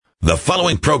The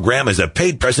following program is a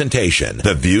paid presentation.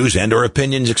 The views and or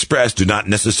opinions expressed do not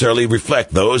necessarily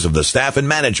reflect those of the staff and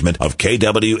management of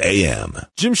KWAM.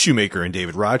 Jim Shoemaker and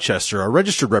David Rochester are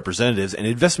registered representatives and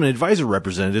investment advisor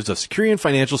representatives of Securian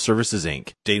Financial Services,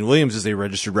 Inc. Dane Williams is a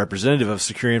registered representative of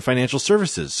Securian Financial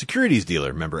Services, securities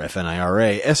dealer, member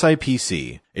FNIRA,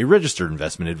 SIPC, a registered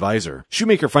investment advisor.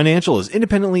 Shoemaker Financial is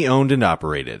independently owned and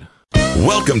operated.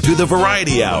 Welcome to the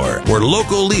Variety Hour, where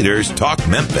local leaders talk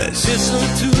Memphis.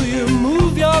 Listen to you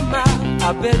move your mouth.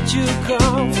 I bet you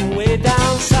come from way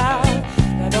down south.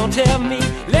 Now don't tell me,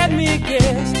 let me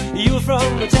guess. You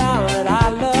from the town that I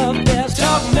love best.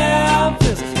 Talk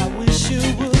Memphis, I wish you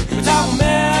would. Talk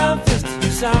Memphis,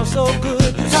 you sound so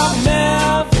good. Talk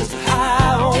Memphis,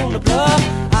 high on the bluff.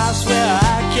 I swear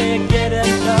I can't get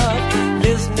enough.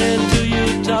 Listening to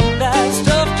you talk that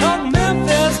stuff. Talk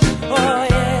Memphis, oh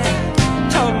yeah.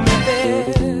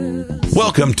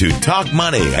 Welcome to Talk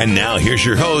Money, and now here's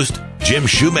your host, Jim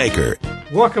Shoemaker.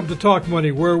 Welcome to Talk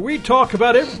Money, where we talk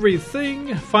about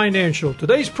everything financial.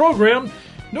 Today's program,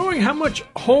 knowing how much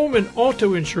home and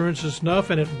auto insurance is enough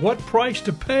and at what price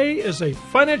to pay is a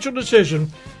financial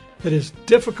decision that is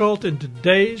difficult in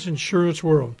today's insurance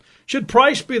world. Should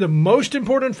price be the most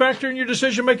important factor in your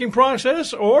decision-making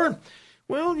process, or,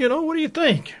 well, what do you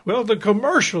think? Well, the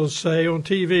commercials say on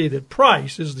TV that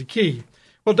price is the key.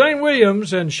 Well, Dane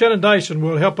Williams and Shannon Dyson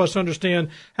will help us understand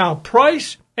how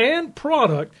price and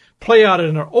product play out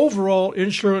in our overall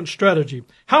insurance strategy.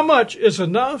 How much is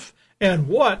enough, and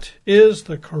what is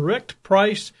the correct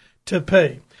price to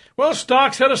pay? Well,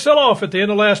 stocks had a sell-off at the end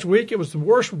of last week. It was the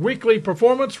worst weekly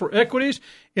performance for equities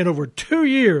in over 2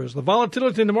 years. The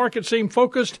volatility in the market seemed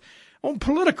focused on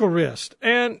political risk.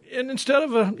 And instead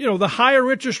of, the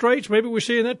higher interest rates, maybe we're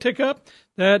seeing that tick up.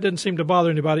 That didn't seem to bother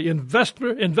anybody.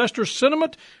 Investor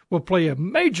sentiment will play a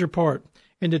major part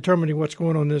in determining what's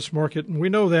going on in this market. And we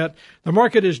know that the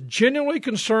market is genuinely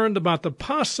concerned about the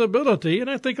possibility, and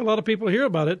I think a lot of people hear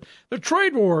about it, the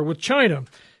trade war with China.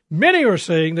 Many are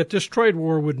saying that this trade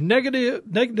war would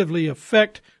negatively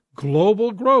affect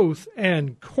global growth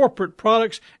and corporate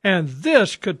products, and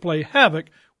this could play havoc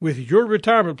with your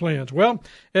retirement plans. Well,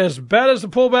 as bad as the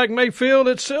pullback may feel,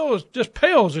 it still just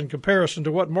pales in comparison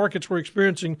to what markets were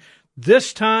experiencing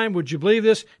this time, would you believe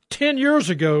this, 10 years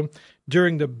ago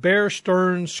during the Bear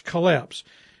Stearns collapse.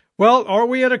 Well, are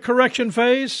we in a correction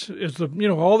phase? Is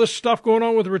all this stuff going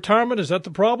on with retirement, is that the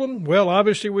problem? Well,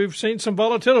 obviously we've seen some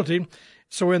volatility.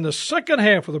 So in the second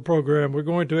half of the program, we're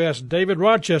going to ask David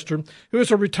Rochester, who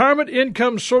is a retirement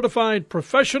income certified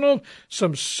professional,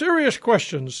 some serious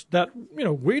questions that,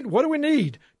 what do we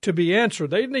need to be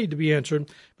answered? They need to be answered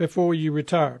before you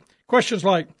retire. Questions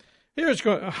like,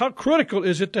 how critical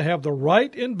is it to have the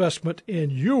right investment in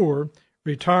your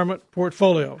retirement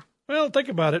portfolio? Well, think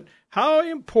about it. How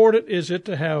important is it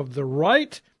to have the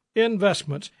right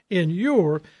investments in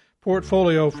your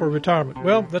portfolio for retirement?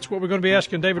 Well, that's what we're going to be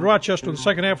asking David Rochester in the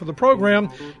second half of the program.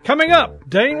 Coming up,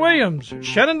 Dane Williams,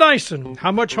 Shannon Dyson,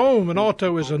 how much home and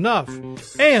auto is enough,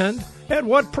 and at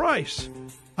what price?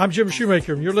 I'm Jim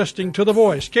Shoemaker, and you're listening to The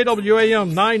Voice,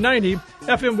 KWAM 990,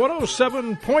 FM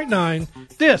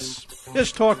 107.9. This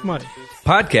is Talk Money.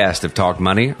 Podcasts of Talk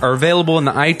Money are available in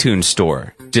the iTunes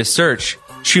Store. Just search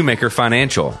Shoemaker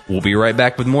Financial. We'll be right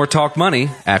back with more Talk Money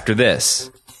after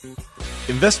this.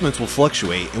 Investments will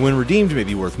fluctuate, and when redeemed may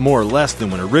be worth more or less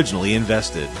than when originally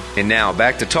invested. And now,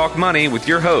 back to Talk Money with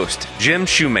your host, Jim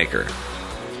Shoemaker.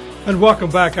 And welcome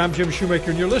back. I'm Jim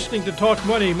Shoemaker, and you're listening to Talk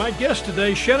Money. My guest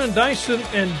today, Shannon Dyson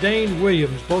and Dane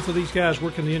Williams. Both of these guys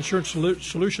work in the Insurance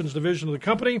Solutions division of the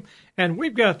company. And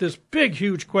we've got this big,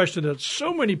 huge question that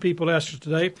so many people ask us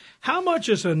today. How much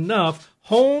is enough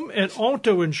home and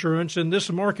auto insurance in this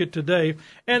market today?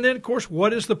 And then, of course,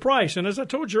 what is the price? And as I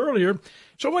told you earlier,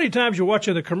 so many times you're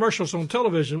watching the commercials on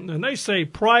television, and they say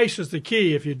price is the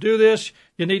key. If you do this,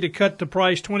 you need to cut the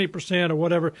price 20% or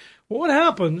whatever. Well, what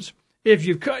happens if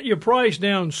you cut your price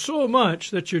down so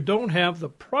much that you don't have the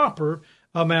proper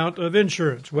amount of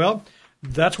insurance? Well,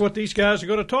 that's what these guys are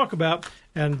going to talk about,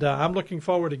 and I'm looking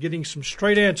forward to getting some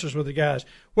straight answers with the guys.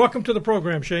 Welcome to the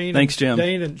program, Shane. Thanks, Jim.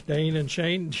 Dane and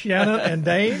Shane, Shannon and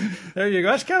Dane. There you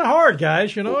go. That's kind of hard,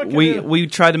 guys. We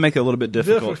tried to make it a little bit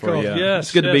difficult for you. Yes,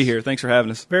 it's good to be here. Thanks for having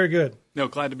us. Very good. No,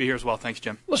 glad to be here as well. Thanks,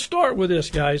 Jim. Let's start with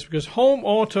this, guys, because home,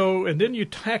 auto, and then you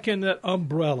tack in that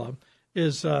umbrella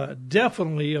is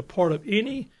definitely a part of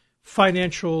any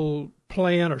financial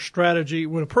plan or strategy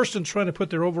when a person's trying to put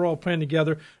their overall plan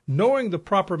together, knowing the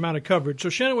proper amount of coverage. So,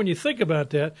 Shannon, when you think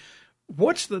about that,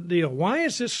 what's the deal? Why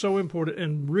is this so important?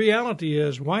 And reality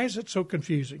is, why is it so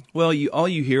confusing? Well, all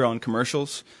you hear on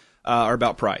commercials are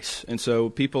about price. And so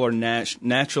people are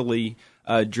naturally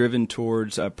driven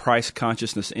towards price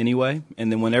consciousness anyway.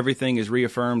 And then when everything is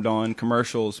reaffirmed on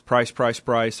commercials, price,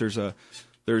 there's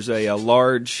a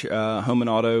large home and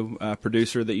auto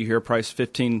producer that you hear price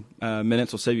 15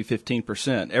 minutes will save you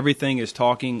 15%. Everything is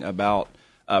talking about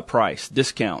price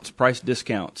discounts.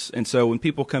 And so when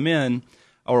people come in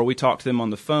or we talk to them on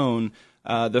the phone,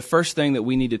 the first thing that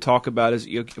we need to talk about is,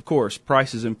 of course,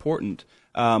 price is important.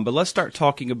 But let's start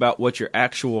talking about what your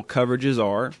actual coverages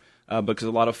are, because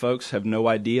a lot of folks have no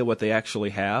idea what they actually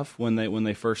have when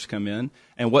they first come in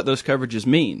and what those coverages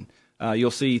mean.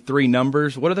 You'll see 3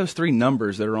 numbers. What are those 3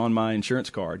 numbers that are on my insurance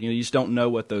card? You just don't know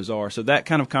what those are. So that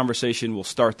kind of conversation will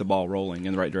start the ball rolling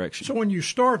in the right direction. So when you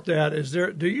start that,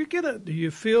 do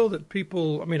you feel that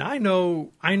people, I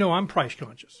know I'm price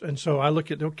conscious. And so I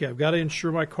look at, okay, I've got to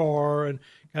insure my car and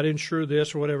got to insure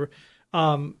this or whatever.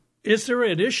 Is there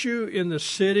an issue in the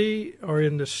city or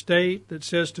in the state that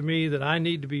says to me that I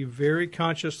need to be very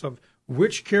conscious of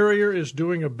which carrier is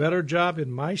doing a better job in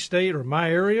my state or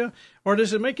my area? Or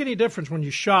does it make any difference when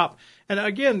you shop? And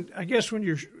again, I guess when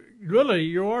you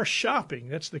are shopping,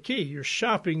 that's the key. You're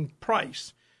shopping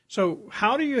price. So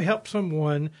how do you help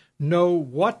someone know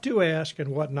what to ask and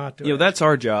what not to ask? That's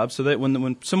our job. So that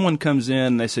when someone comes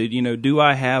in, they say, do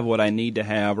I have what I need to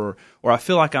have, or I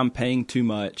feel like I'm paying too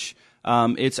much?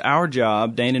 It's our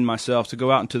job, Dane and myself, to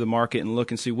go out into the market and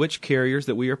look and see which carriers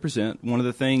that we represent. One of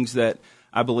the things that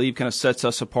I believe kind of sets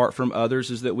us apart from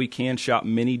others is that we can shop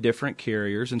many different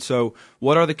carriers. And so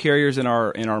what are the carriers in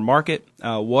our market?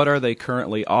 What are they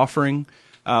currently offering?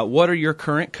 What are your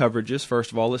current coverages?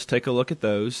 First of all, let's take a look at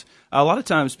those. A lot of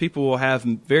times people will have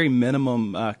very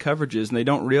minimum coverages, and they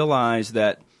don't realize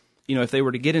that, if they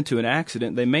were to get into an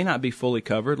accident, they may not be fully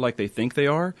covered like they think they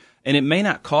are, and it may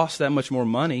not cost that much more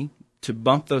money to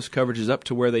bump those coverages up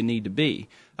to where they need to be.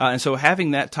 And so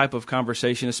having that type of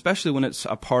conversation, especially when it's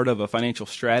a part of a financial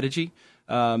strategy,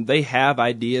 they have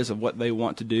ideas of what they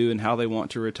want to do and how they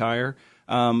want to retire.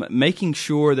 Making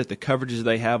sure that the coverages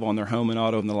they have on their home and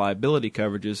auto and the liability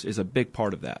coverages is a big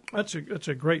part of that. That's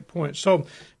a great point. So,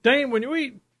 Dane, when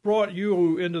we brought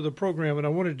you into the program, and I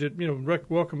wanted to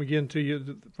welcome again to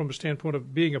you from a standpoint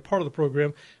of being a part of the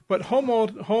program, but home,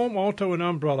 auto, and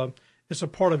umbrella is a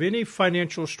part of any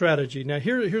financial strategy. Now,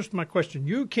 here's my question.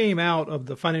 You came out of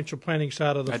the financial planning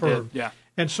side of the firm. Did, yeah.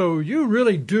 And so you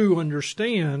really do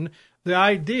understand the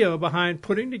idea behind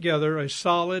putting together a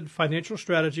solid financial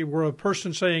strategy where a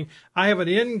person saying, I have an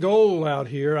end goal out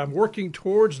here, I'm working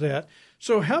towards that.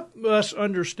 So help us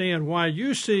understand why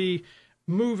you see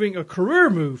a career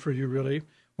move for you really.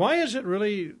 Why is it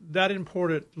really that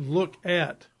important to look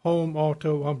at home,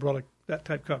 auto, umbrella, that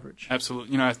type coverage?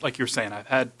 Absolutely. Like you were saying, I've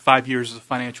had 5 years as a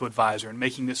financial advisor, and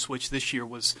making this switch this year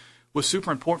was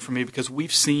super important for me because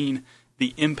we've seen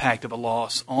the impact of a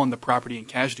loss on the property and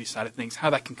casualty side of things, how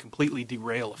that can completely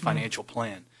derail a financial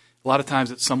plan. A lot of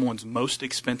times it's someone's most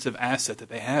expensive asset that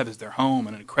they have is their home,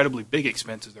 and an incredibly big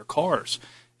expense is their cars.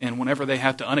 And whenever they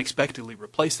have to unexpectedly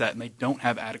replace that and they don't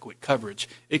have adequate coverage,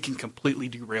 it can completely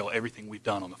derail everything we've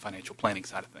done on the financial planning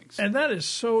side of things. And that is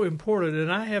so important.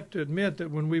 And I have to admit that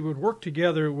when we would work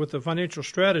together with the financial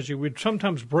strategy, we'd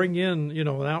sometimes bring in, an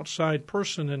outside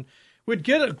person, and we'd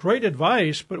get a great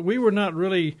advice, but we were not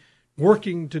really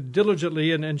working to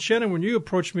diligently. And Shannon, when you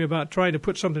approached me about trying to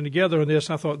put something together on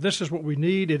this, I thought this is what we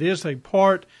need. It is a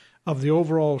part of the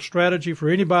overall strategy for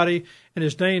anybody. And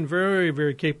as Dane, very,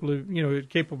 very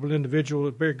capable individual,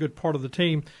 a very good part of the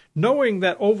team, knowing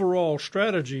that overall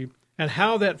strategy and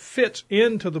how that fits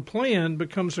into the plan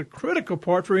becomes a critical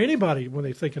part for anybody when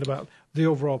they're thinking about the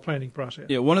overall planning process.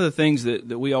 Yeah, one of the things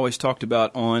that we always talked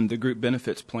about on the group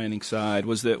benefits planning side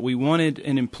was that we wanted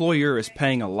an employer is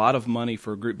paying a lot of money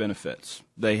for group benefits.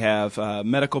 They have a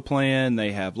medical plan,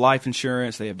 they have life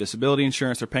insurance, they have disability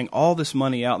insurance. They're paying all this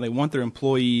money out, and they want their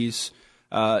employees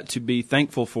to be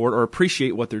thankful for it or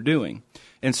appreciate what they're doing.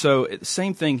 And so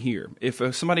same thing here. If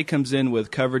somebody comes in with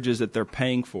coverages that they're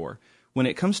paying for, when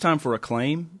it comes time for a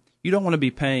claim, you don't want to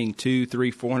be paying $200,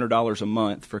 $300, $400 a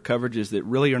month for coverages that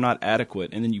really are not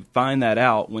adequate, and then you find that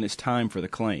out when it's time for the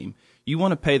claim. You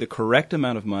want to pay the correct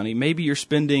amount of money. Maybe you're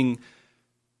spending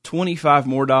 $25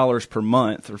 more per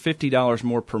month or $50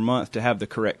 more per month to have the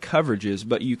correct coverages,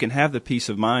 but you can have the peace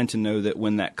of mind to know that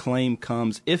when that claim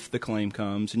comes, if the claim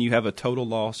comes, and you have a total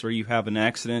loss or you have an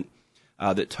accident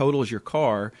that totals your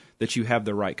car, that you have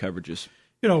the right coverages.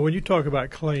 When you talk about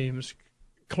claims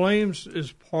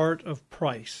is part of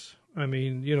price.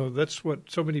 That's what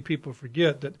so many people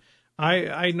forget. That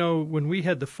I know when we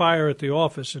had the fire at the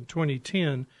office in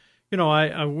 2010,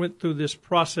 I went through this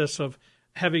process of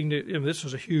having to, this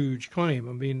was a huge claim.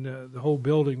 I mean, the whole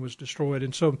building was destroyed.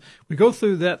 And so we go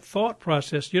through that thought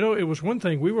process. It was one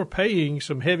thing. We were paying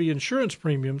some heavy insurance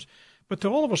premiums, but to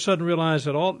all of a sudden realize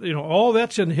that all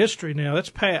that's in history now. That's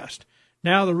past.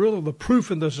 Now the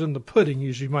proof is in the pudding,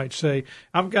 as you might say.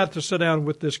 I've got to sit down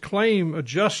with this claim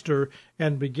adjuster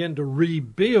and begin to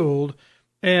rebuild.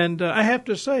 And I have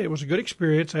to say, it was a good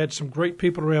experience. I had some great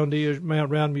people around me,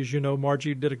 as you know.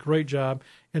 Margie did a great job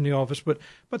in the office. But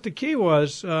the key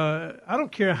was, I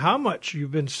don't care how much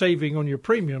you've been saving on your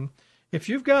premium. If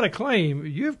you've got a claim,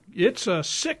 it's a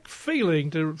sick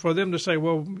feeling for them to say,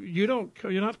 well, you're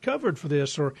not covered for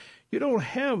this, or you don't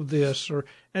have this,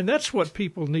 and that's what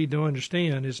people need to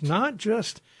understand. Is not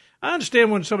just, I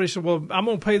understand when somebody says, well, I'm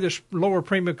going to pay this lower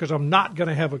premium because I'm not going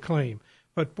to have a claim.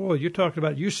 But, boy, you're talking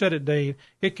about, you said it, Dane,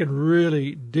 it can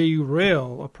really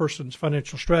derail a person's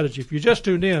financial strategy. If you just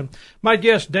tuned in, my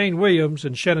guest, Dane Williams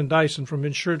and Shannon Dyson from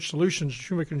Insurance Solutions,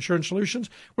 Shoemaker Insurance Solutions.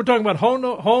 We're talking about home,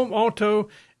 auto,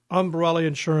 umbrella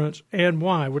insurance, and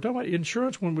why. We're talking about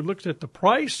insurance when we looked at the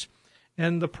price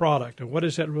and the product, and what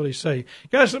does that really say?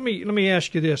 Guys, let me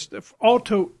ask you this.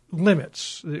 Auto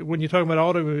limits, when you're talking about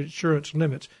auto insurance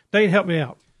limits, Dane, help me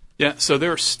out. Yeah, so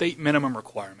there are state minimum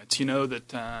requirements. You know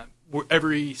that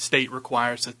every state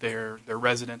requires that their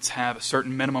residents have a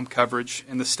certain minimum coverage.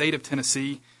 In the state of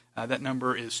Tennessee, that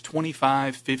number is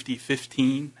 25, 50,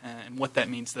 15, and what that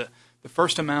means, the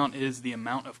first amount is the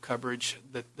amount of coverage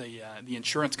that the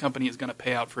insurance company is going to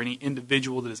pay out for any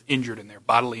individual that is injured in their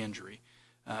bodily injury.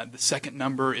 The second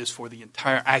number is for the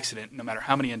entire accident, no matter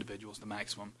how many individuals, the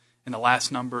maximum. And the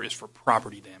last number is for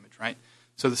property damage, right?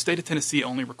 So the state of Tennessee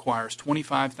only requires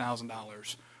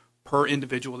 $25,000 per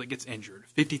individual that gets injured,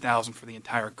 $50,000 for the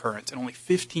entire occurrence, and only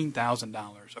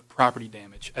 $15,000 of property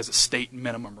damage as a state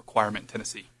minimum requirement in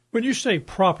Tennessee. When you say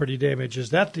property damage,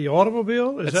 is that the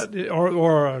automobile? Is that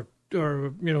or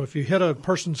if you hit a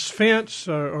person's fence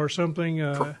or something?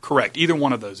 Correct. Either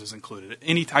one of those is included.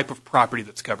 Any type of property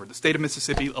that's covered. The state of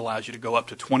Mississippi allows you to go up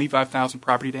to $25,000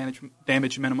 property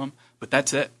damage minimum, but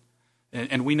that's it.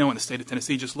 And we know in the state of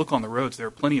Tennessee, just look on the roads, there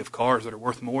are plenty of cars that are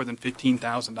worth more than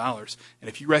 $15,000. And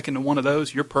if you reckon to one of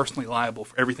those, you're personally liable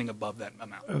for everything above that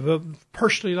amount.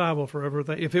 Personally liable for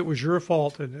everything, if it was your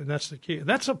fault, and that's the key.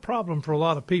 That's a problem for a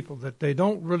lot of people, that they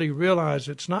don't really realize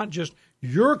it's not just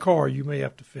your car you may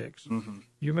have to fix. Mm-hmm.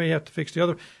 You may have to fix the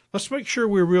other. Let's make sure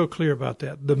we're real clear about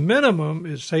that. The minimum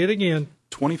is, say it again,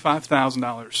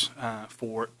 $25,000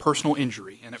 for personal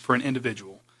injury and for an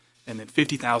individual. And then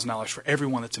 $50,000 for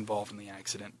everyone that's involved in the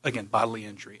accident. Again, bodily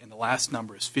injury. And the last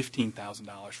number is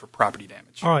 $15,000 for property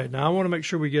damage. All right. Now, I want to make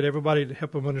sure we get everybody to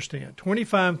help them understand.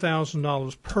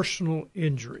 $25,000 personal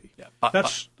injury. Yeah.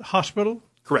 That's hospital?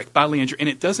 Correct. Bodily injury. And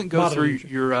it doesn't go through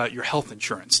your health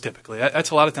insurance typically.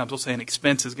 That's a lot of times they'll say an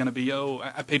expense is going to be,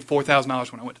 I paid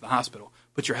 $4,000 when I went to the hospital.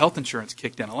 But your health insurance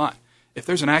kicked in a lot. If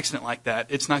there's an accident like that,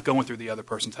 it's not going through the other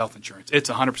person's health insurance. It's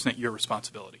 100% your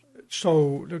responsibility.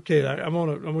 So, okay, I'm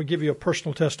gonna give you a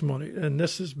personal testimony, and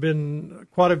this has been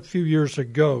quite a few years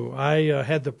ago. I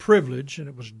had the privilege, and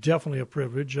it was definitely a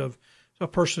privilege, of a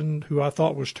person who I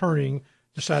thought was turning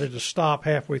decided to stop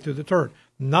halfway through the turn.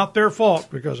 Not their fault,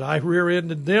 because I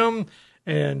rear-ended them,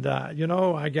 and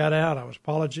I got out. I was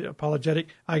apologetic.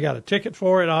 I got a ticket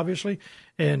for it, obviously,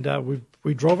 and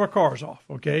we drove our cars off.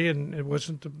 Okay, and it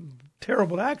wasn't a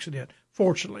terrible accident,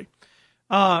 fortunately.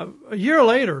 A year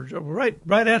later,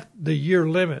 right at the year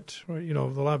limit, the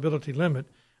liability limit,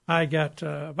 I got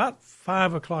about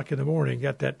 5 o'clock in the morning,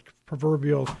 got that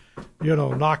proverbial,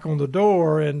 knock on the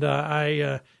door, and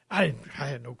I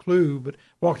had no clue, but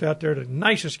walked out there. The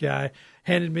nicest guy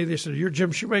handed me this. Said, "You're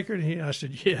Jim Shoemaker?" And I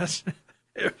said, "Yes."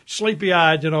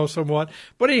 Sleepy-eyed, somewhat,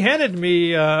 but he handed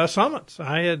me a summons.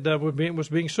 I had was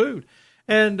being sued,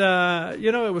 and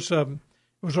it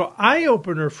was an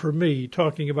eye-opener for me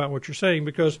talking about what you're saying,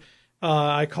 because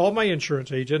I called my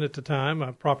insurance agent at the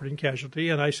time, Property and Casualty,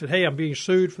 and I said, "Hey, I'm being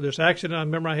sued for this accident I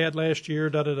remember I had last year,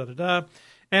 da-da-da-da-da."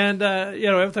 And,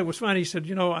 everything was fine. He said,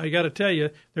 "I got to tell you,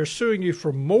 they're suing you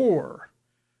for more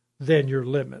than your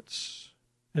limits.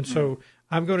 And so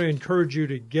I'm going to encourage you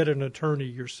to get an attorney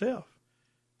yourself."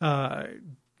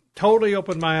 Totally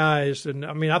opened my eyes. And,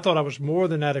 I thought I was more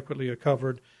than adequately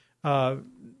covered.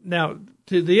 Now,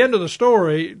 to the end of the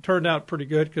story, it turned out pretty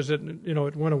good, because it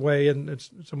went away and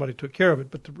somebody took care of it.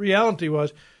 But the reality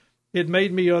was, it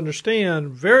made me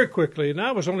understand very quickly, and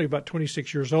I was only about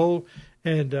 26 years old,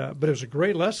 but it was a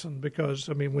great lesson, because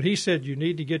when he said you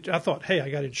need to I thought, hey, I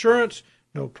got insurance,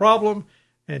 no problem,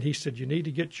 And he said, you need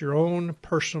to get your own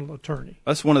personal attorney.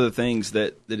 That's one of the things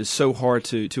that is so hard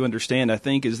to understand, I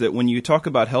think, is that when you talk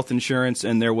about health insurance,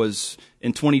 and there was,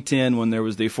 in 2010, when there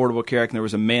was the Affordable Care Act, and there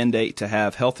was a mandate to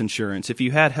have health insurance, if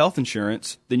you had health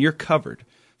insurance, then you're covered.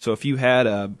 So if you had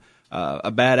a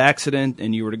bad accident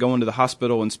and you were to go into the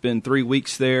hospital and spend 3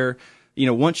 weeks there,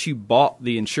 once you bought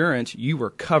the insurance, you were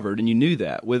covered, and you knew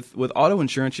that. With auto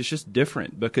insurance, it's just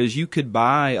different, because you could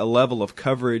buy a level of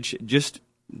coverage just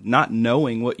not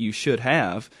knowing what you should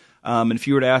have. And if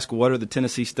you were to ask, what are the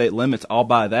Tennessee state limits, I'll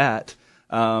buy that.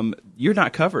 You're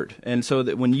not covered. And so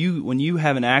that when you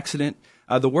have an accident,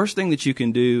 the worst thing that you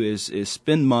can do is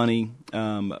spend money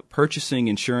purchasing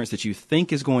insurance that you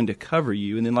think is going to cover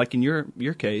you. And then, like in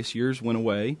your case, yours went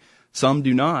away. Some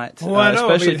do not, I know.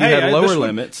 especially if you had lower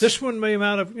limits. This one may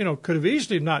could have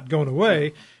easily not gone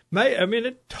away.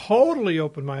 It totally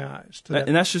opened my eyes to that.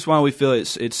 And that's just why we feel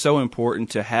it's so important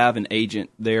to have an agent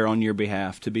there on your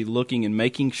behalf, to be looking and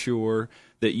making sure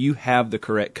that you have the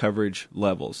correct coverage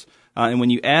levels. And when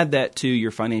you add that to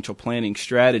your financial planning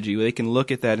strategy, they can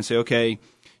look at that and say, okay,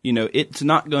 it's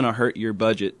not going to hurt your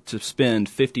budget to spend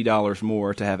 $50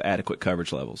 more to have adequate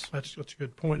coverage levels. That's a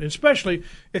good point. And especially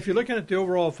if you're looking at the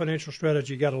overall financial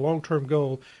strategy, you got a long-term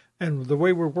goal. And the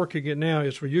way we're working it now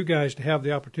is for you guys to have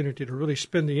the opportunity to really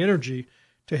spend the energy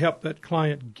to help that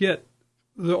client get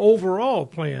the overall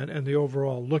plan and the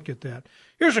overall look at that.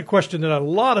 Here's a question that a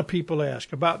lot of people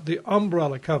ask about the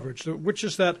umbrella coverage, which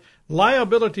is that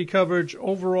liability coverage,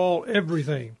 overall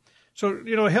everything. So,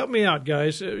 help me out,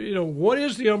 guys. What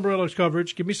is the umbrella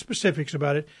coverage? Give me specifics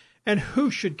about it. And who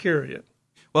should carry it?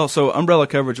 Well, so umbrella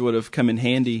coverage would have come in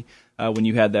handy when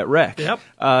you had that wreck. Yep.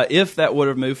 If that would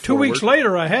have moved 2 forward. 2 weeks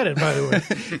later, I had it, by the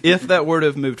way. If that would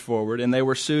have moved forward and they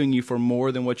were suing you for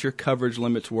more than what your coverage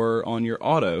limits were on your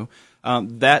auto,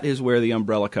 that is where the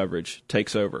umbrella coverage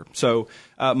takes over. So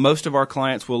most of our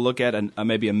clients will look at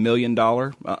maybe $1 million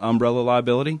umbrella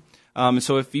liability. And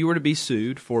so if you were to be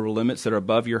sued for limits that are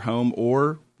above your home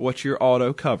or what your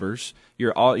auto covers,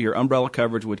 your umbrella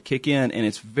coverage would kick in, and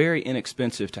it's very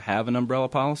inexpensive to have an umbrella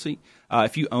policy.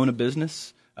 If you own a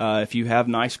business, if you have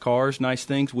nice cars, nice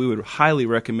things, we would highly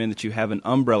recommend that you have an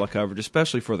umbrella coverage,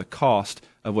 especially for the cost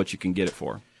of what you can get it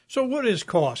for. So what is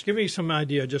cost? Give me some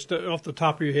idea just off the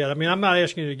top of your head. I mean, I'm not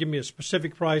asking you to give me a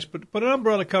specific price, but an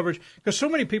umbrella coverage, because so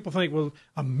many people think, well,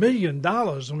 $1 million,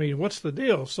 I mean, what's the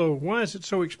deal? So why is it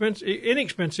so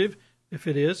inexpensive, if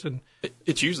it is? And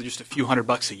it's usually just a few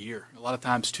 $100 a year. A lot of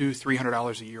times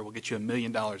 $200-$300 a year will get you $1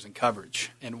 million in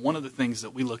coverage. And one of the things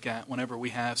that we look at whenever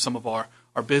we have some of our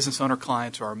business owner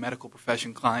clients or our medical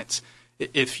profession clients,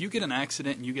 if you get an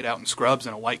accident and you get out in scrubs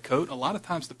and a white coat, a lot of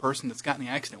times the person that's gotten the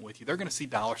accident with you, they're going to see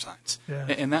dollar signs. Yeah.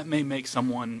 And that may make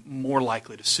someone more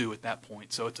likely to sue at that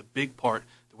point. So it's a big part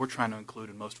that we're trying to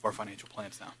include in most of our financial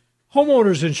plans now.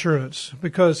 Homeowners insurance,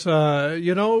 because,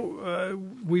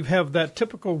 we have that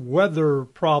typical weather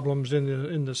problems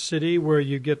in the city where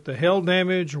you get the hail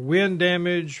damage, wind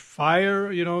damage,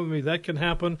 fire, that can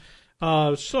happen.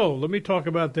 So let me talk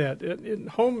about that. In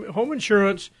home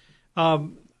insurance,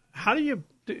 how do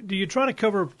you try to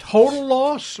cover total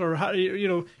loss, or how do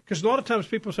you, because a lot of times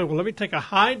people say, well, let me take a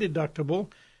high deductible.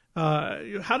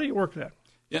 How do you work that?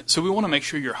 Yeah, so we want to make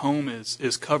sure your home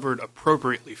is covered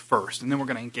appropriately first, and then we're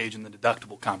going to engage in the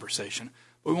deductible conversation.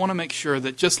 But we want to make sure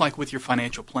that just like with your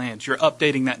financial plans, you're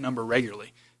updating that number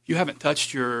regularly. If you haven't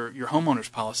touched your homeowner's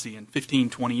policy in 15,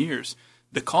 20 years,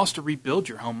 the cost to rebuild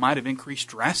your home might have increased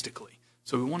drastically.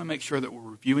 So we want to make sure that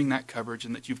we're reviewing that coverage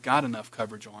and that you've got enough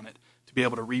coverage on it to be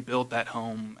able to rebuild that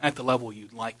home at the level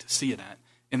you'd like to see it at.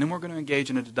 And then we're going to engage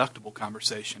in a deductible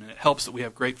conversation. And it helps that we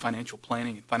have great financial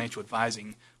planning and financial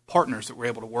advising partners that we're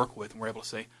able to work with, and we're able to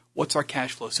say, what's our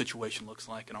cash flow situation looks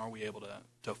like, and are we able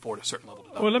to afford a certain level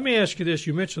of deductible? Well, let me ask you this.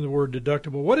 You mentioned the word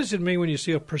deductible. What does it mean when you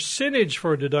see a percentage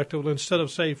for a deductible instead of,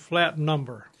 say, flat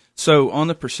number? So on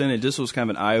the percentage, this was kind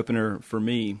of an eye-opener for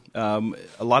me. A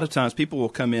lot of times people will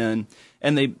come in,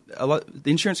 and the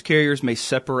insurance carriers may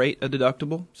separate a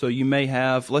deductible. So you may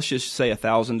have, let's just say,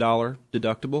 $1,000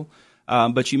 deductible.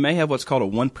 But you may have what's called a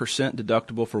 1%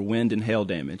 deductible for wind and hail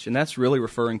damage, and that's really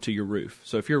referring to your roof.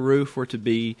 So if your roof were to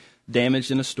be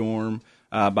damaged in a storm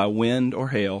by wind or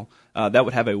hail, that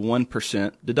would have a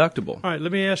 1% deductible. All right,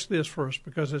 let me ask this first,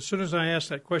 because as soon as I ask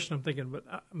that question, I'm thinking, but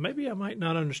maybe I might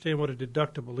not understand what a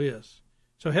deductible is.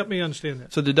 So help me understand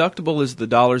that. So deductible is the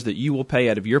dollars that you will pay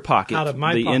out of your pocket, Out of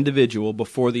my the pocket. individual,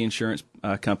 before the insurance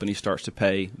company starts to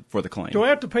pay for the claim. Do I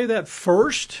have to pay that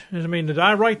first? I mean, did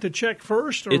I write the check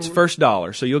first? Or It's first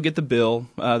dollar. So you'll get the bill.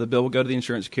 The bill will go to the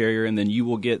insurance carrier, and then you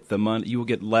will get the money. You will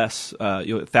get less.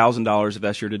 You'll $1,000 if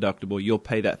that's your deductible. You'll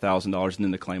pay that $1,000, and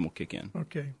then the claim will kick in.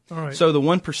 Okay, all right. So the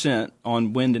 1%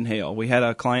 on wind and hail. We had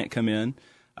a client come in,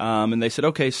 and they said,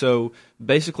 okay, so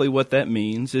basically what that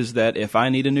means is that if I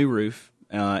need a new roof,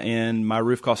 and my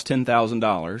roof costs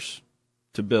 $10,000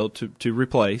 to build to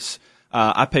replace,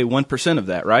 I pay 1% of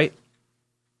that, right?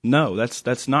 No,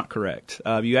 that's not correct.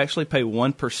 You actually pay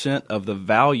 1% of the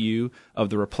value of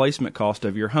the replacement cost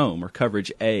of your home, or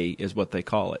coverage A is what they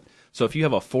call it. So if you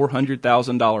have a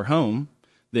 $400,000 home,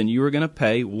 then you are going to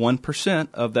pay 1%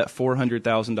 of that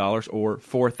 $400,000 or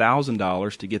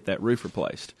 $4,000 to get that roof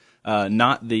replaced.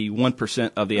 Not the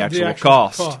 1% of the actual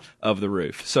cost of the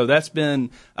roof. So that's been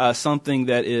something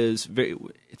that is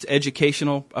it's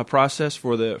educational process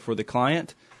for the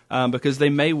client, because they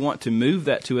may want to move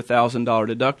that to $1,000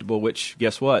 deductible, which,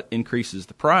 guess what, increases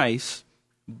the price.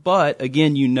 But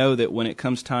again, you know that when it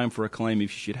comes time for a claim,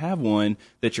 if you should have one,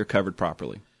 that you're covered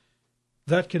properly.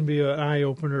 That can be an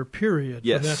eye-opener, period,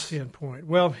 Yes. from that standpoint.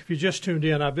 Well, if you just tuned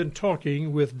in, I've been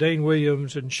talking with Dane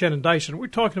Williams and Shannon Dyson. We're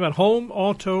talking about home,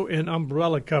 auto, and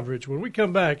umbrella coverage. When we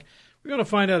come back, we're going to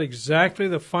find out exactly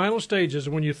the final stages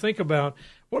when you think about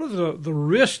what are the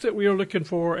risks that we are looking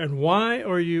for, and why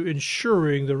are you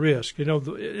insuring the risk. You know,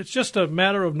 it's just a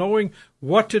matter of knowing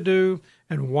what to do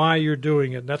and why you're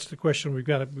doing it. That's the question we're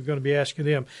going to be asking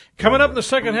them. Coming up in the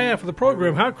second half of the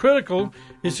program, how critical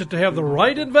is it to have the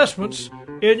right investments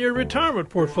in your retirement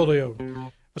portfolio?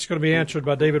 That's going to be answered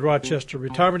by David Rochester,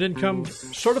 retirement income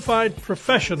certified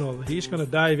professional. He's going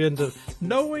to dive into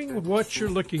knowing what you're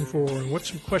looking for and what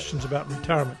some questions about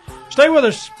retirement. Stay with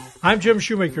us. I'm Jim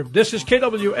Shoemaker. This is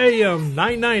KWAM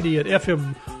 990 at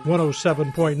FM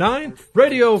 107.9,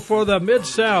 radio for the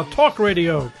Mid-South, talk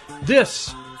radio.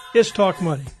 This is Talk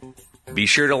Money. Be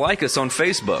sure to like us on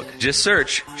Facebook. Just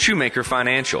search Shoemaker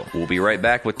Financial. We'll be right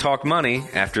back with Talk Money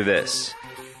after this.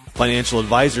 Financial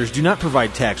advisors do not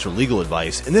provide tax or legal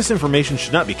advice, and this information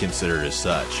should not be considered as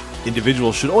such.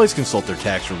 Individuals should always consult their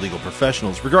tax or legal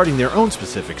professionals regarding their own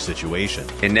specific situation.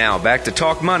 And now back to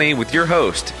Talk Money with your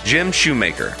host, Jim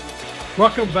Shoemaker.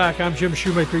 Welcome back. I'm Jim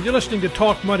Shoemaker. You're listening to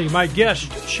Talk Money. My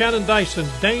guest, Shannon Dyson,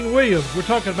 Dane Williams. We're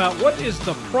talking about what is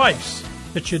the price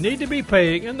that you need to be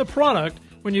paying in the product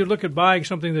when you look at buying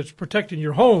something that's protecting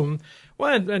your home.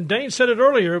 Well, and Dane said it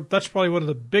earlier, that's probably one of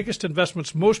the biggest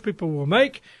investments most people will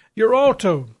make, your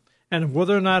auto. And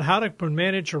whether or not how to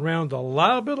manage around the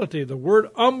liability, the word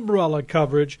umbrella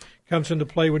coverage comes into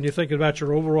play when you're thinking about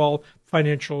your overall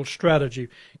financial strategy.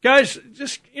 Guys,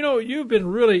 just, you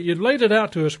laid it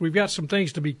out to us. We've got some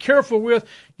things to be careful with.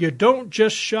 You don't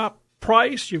just shop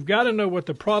price. You've got to know what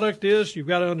the product is. You've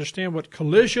got to understand what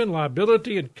collision,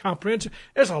 liability, and comprehensive.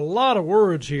 There's a lot of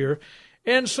words here.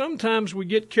 And sometimes we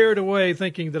get carried away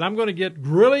thinking that I'm going to get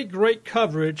really great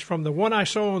coverage from the one I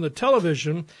saw on the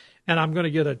television, and I'm going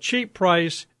to get a cheap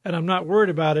price, and I'm not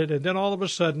worried about it. And then all of a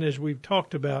sudden, as we've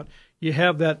talked about, you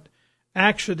have that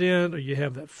accident or you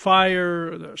have that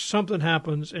fire, or something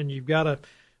happens, and you've got to,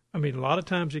 a lot of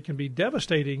times it can be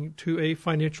devastating to a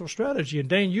financial strategy. And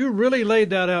Dane, you really laid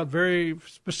that out very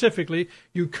specifically.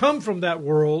 You come from that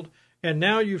world, and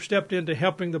now you've stepped into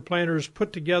helping the planners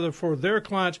put together for their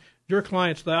clients, your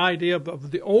clients, the idea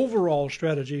of the overall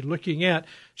strategy, looking at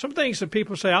some things that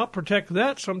people say, I'll protect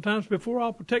that sometimes before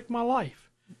I'll protect my life.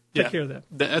 Take care of that.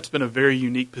 That's been a very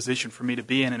unique position for me to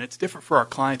be in, and it's different for our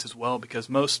clients as well, because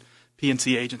most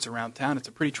P&C agents around town, it's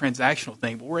a pretty transactional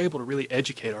thing, but we're able to really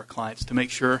educate our clients to make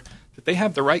sure that they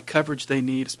have the right coverage they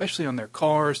need, especially on their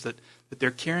cars, that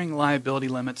they're carrying liability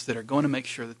limits that are going to make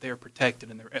sure that they are protected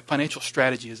and their financial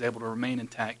strategy is able to remain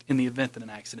intact in the event that an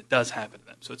accident does happen to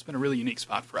them. So it's been a really unique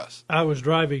spot for us. I was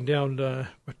driving down a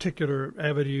particular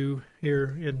avenue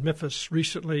here in Memphis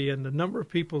recently, and the number of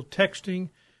people texting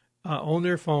on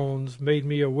their phones made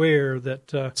me aware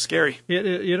that scary.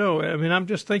 I'm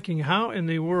just thinking, how in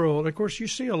the world? Of course, you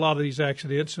see a lot of these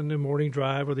accidents in the morning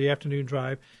drive or the afternoon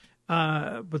drive,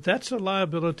 but that's a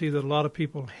liability that a lot of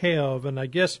people have. And I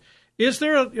guess, is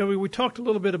there? We talked a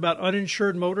little bit about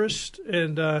uninsured motorists,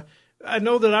 and I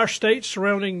know that our states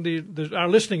surrounding our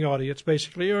listening audience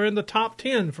basically are in the top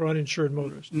 10 for uninsured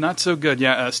motorists. Not so good.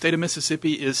 Yeah, state of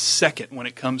Mississippi is second when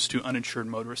it comes to uninsured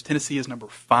motorists. Tennessee is number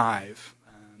 5.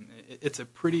 It's a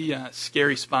pretty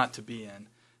scary spot to be in.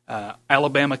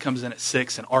 Alabama comes in at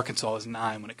 6, and Arkansas is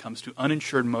 9 when it comes to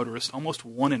uninsured motorists. Almost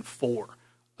 1 in 4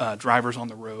 drivers on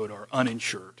the road are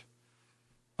uninsured.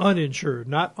 uninsured,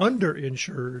 not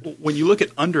underinsured. When you look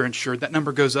at underinsured, that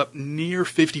number goes up near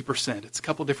 50%. It's a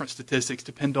couple different statistics,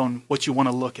 depend on what you want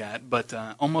to look at, but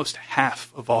almost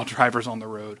half of all drivers on the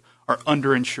road are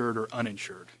underinsured or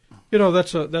uninsured. You know,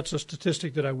 that's a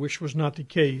statistic that I wish was not the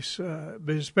case,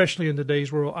 but especially in the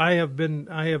days where I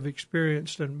have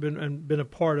experienced and been a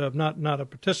part of, not a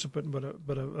participant,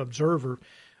 but a observer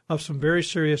of some very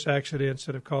serious accidents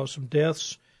that have caused some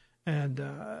deaths, and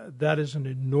that is an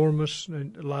enormous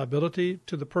liability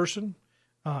to the person.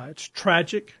 It's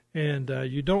tragic, and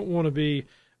you don't want to be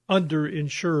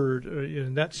underinsured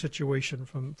in that situation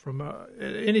from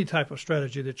any type of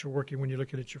strategy that you're working when you're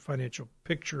looking at your financial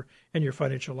picture and your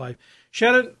financial life.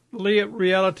 Shannon,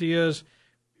 reality is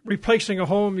replacing a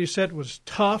home, you said, was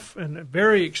tough and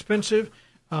very expensive,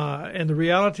 and the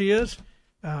reality is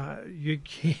you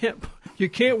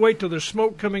can't wait till there's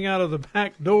smoke coming out of the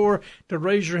back door to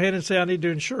raise your hand and say, I need to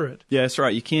insure it. Yeah, that's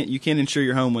right. You can't insure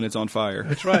your home when it's on fire.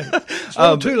 That's right. It's a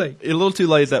little too late. A little too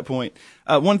late at that point.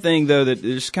 One thing, though, that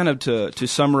just kind of to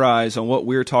summarize on what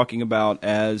we're talking about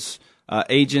as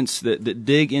agents that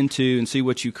dig into and see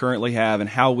what you currently have and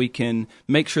how we can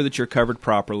make sure that you're covered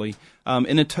properly.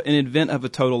 In an event of a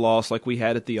total loss like we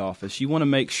had at the office, you want to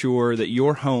make sure that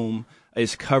your home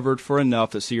is covered for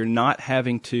enough so you're not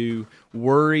having to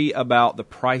worry about the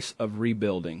price of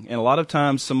rebuilding. And a lot of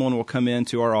times someone will come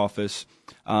into our office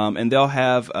and they'll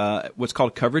have what's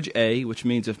called coverage A, which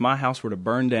means if my house were to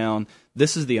burn down,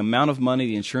 this is the amount of money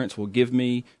the insurance will give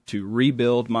me to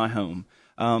rebuild my home.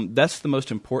 That's the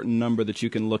most important number that you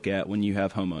can look at when you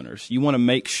have homeowners. You want to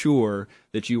make sure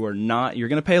that you're going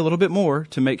to pay a little bit more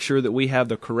to make sure that we have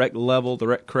the correct level,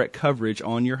 the correct coverage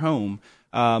on your home.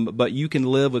 But you can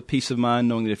live with peace of mind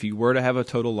knowing that if you were to have a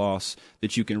total loss,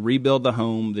 that you can rebuild the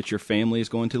home that your family is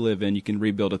going to live in. You can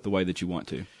rebuild it the way that you want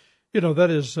to. You know, that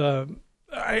is,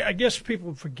 I guess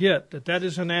people forget that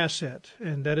is an asset,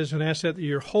 and that is an asset that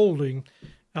you're holding.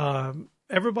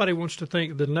 Everybody wants to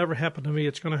think that'll never happen to me.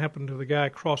 It's going to happen to the guy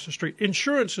across the street.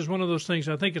 Insurance is one of those things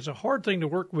I think it's a hard thing to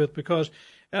work with because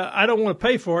I don't want to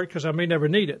pay for it because I may never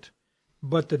need it.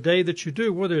 But the day that you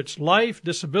do, whether it's life,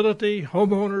 disability,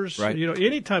 homeowners, right,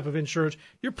 any type of insurance,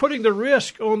 you're putting the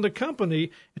risk on the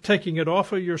company, taking it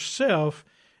off of yourself,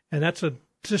 and that's a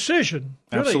decision.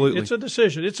 Really, absolutely. It's a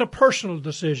decision. It's a personal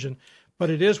decision, but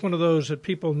it is one of those that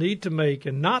people need to make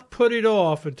and not put it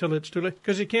off until it's too late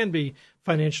because it can be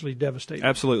financially devastating.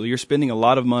 Absolutely. You're spending a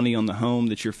lot of money on the home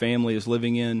that your family is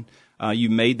living in. You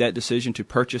made that decision to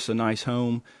purchase a nice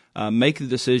home. Make the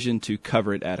decision to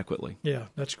cover it adequately. Yeah,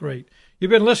 that's great. You've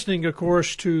been listening, of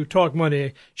course, to Talk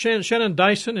Money. Shannon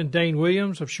Dyson and Dane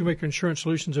Williams of Shoemaker Insurance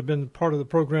Solutions have been part of the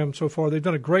program so far. They've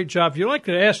done a great job. If you'd like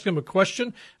to ask them a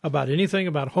question about anything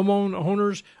about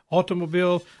homeowners,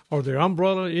 automobile, or their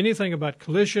umbrella, anything about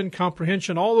collision,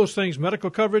 comprehension, all those things, medical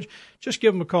coverage, just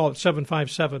give them a call at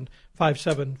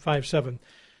 757-5757.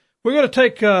 We're going to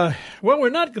take, we're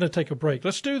not going to take a break.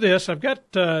 Let's do this.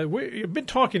 We've been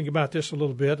talking about this a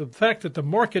little bit, the fact that the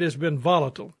market has been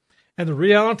volatile. And the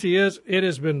reality is it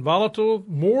has been volatile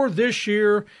more this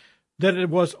year than it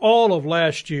was all of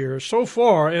last year so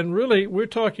far. And really, we're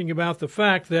talking about the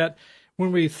fact that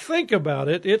when we think about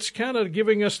it, it's kind of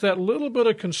giving us that little bit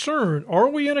of concern. Are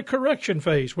we in a correction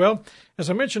phase? Well, as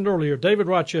I mentioned earlier, David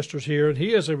Rochester's here, and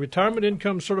he is a retirement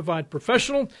income certified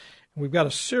professional. We've got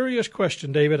a serious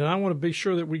question, David, and I want to be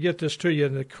sure that we get this to you.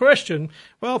 And the question,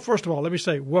 well, first of all, let me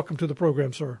say welcome to the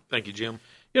program, sir. Thank you, Jim.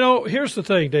 You know, here's the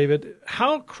thing, David.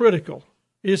 How critical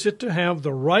is it to have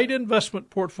the right investment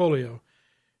portfolio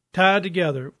tied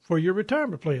together for your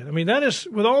retirement plan? I mean, that is,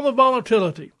 with all the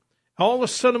volatility, all the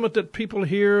sentiment that people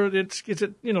hear, is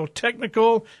it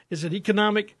technical? Is it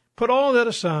economic? Put all that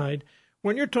aside.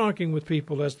 When you're talking with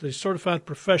people as the certified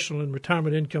professional in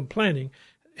retirement income planning,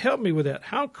 help me with that.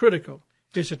 How critical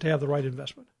is it to have the right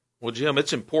investment? Well, Jim,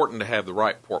 it's important to have the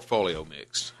right portfolio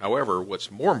mix. However, what's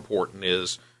more important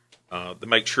is to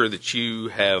make sure that you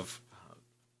have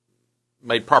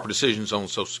made proper decisions on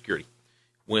Social Security.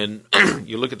 When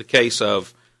you look at the case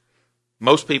of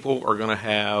most people are going to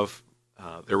have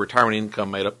their retirement income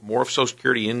made up more of Social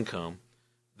Security income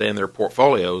than their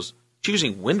portfolios,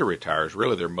 choosing when to retire is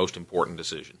really their most important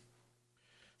decision.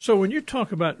 So when you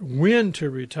talk about when to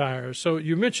retire, so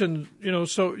you mentioned,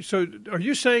 so are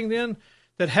you saying then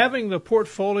that having the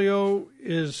portfolio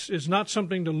is not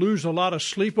something to lose a lot of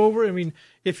sleep over? I mean,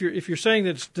 if you're saying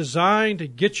that it's designed to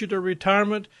get you to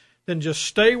retirement, then just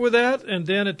stay with that. And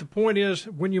then at the point is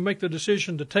when you make the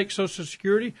decision to take Social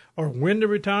Security or when to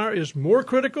retire is more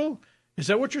critical. Is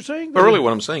that what you're saying? But really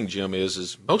what I'm saying, Jim,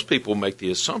 is most people make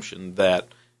the assumption that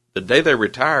the day they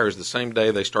retire is the same day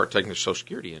they start taking their Social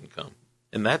Security income.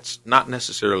 And that's not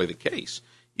necessarily the case.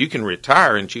 You can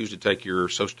retire and choose to take your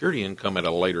Social Security income at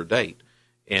a later date.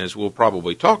 And as we'll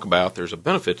probably talk about, there's a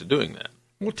benefit to doing that.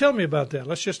 Well, tell me about that.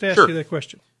 Let's just ask Sure. you that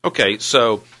question. Okay,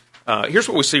 so here's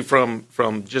what we see from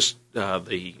just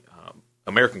the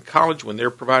American College when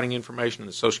they're providing information in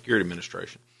the Social Security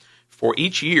Administration. For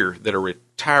each year that a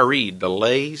retiree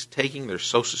delays taking their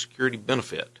Social Security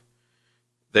benefit,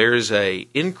 there is a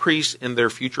increase in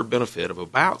their future benefit of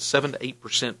about 7 to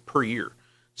 8% per year.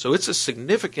 So it's a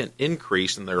significant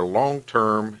increase in their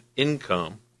long-term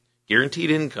income,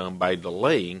 guaranteed income, by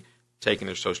delaying taking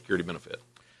their Social Security benefit.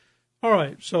 All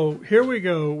right, so here we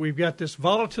go. We've got this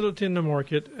volatility in the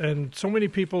market, and so many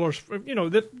people are,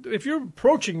 that if you're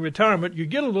approaching retirement, you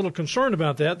get a little concerned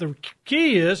about that. The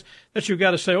key is that you've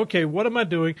got to say, okay, what am I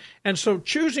doing? And so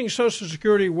choosing Social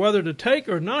Security, whether to take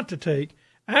or not to take,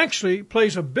 actually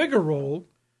plays a bigger role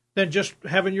than just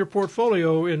having your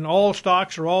portfolio in all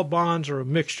stocks or all bonds or a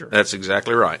mixture. That's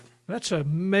exactly right. That's a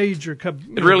major...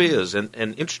 It really is, and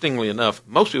interestingly enough,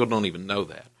 most people don't even know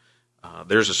that.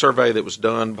 There's a survey that was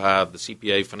done by the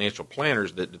CPA financial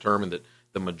planners that determined that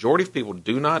the majority of people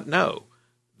do not know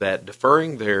that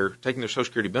taking their Social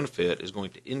Security benefit is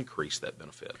going to increase that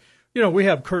benefit. We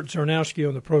have Kurt Zarnowski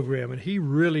on the program, and he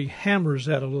really hammers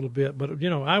that a little bit. But,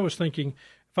 I was thinking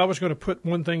if I was going to put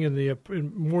one thing in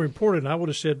more important, I would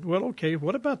have said, well, okay,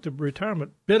 what about the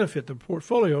retirement benefit, the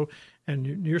portfolio?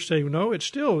 And you're saying, no, it's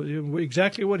still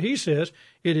exactly what he says.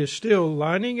 It is still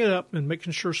lining it up and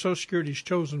making sure Social Security is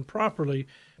chosen properly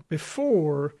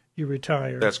before you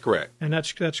retire. That's correct. And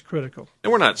that's critical.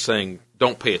 And we're not saying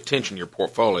don't pay attention to your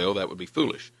portfolio. That would be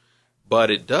foolish. But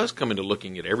it does come into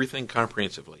looking at everything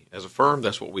comprehensively. As a firm,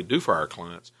 that's what we do for our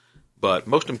clients. But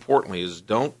most importantly is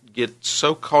don't get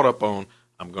so caught up on,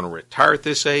 I'm going to retire at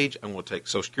this age, I'm going to take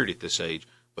Social Security at this age,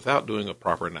 without doing a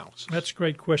proper analysis. That's a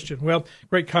great question. Well,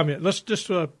 great comment. Let's just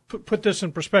put this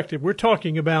in perspective. We're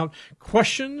talking about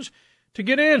questions to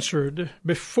get answered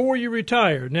before you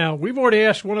retire. Now, we've already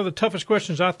asked one of the toughest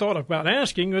questions I thought about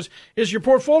asking is your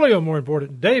portfolio more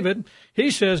important? David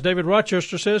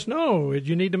Rochester says, no,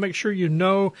 you need to make sure you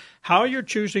know how you're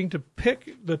choosing to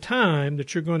pick the time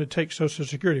that you're going to take Social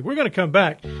Security. We're going to come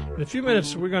back. In a few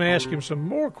minutes, we're going to ask him some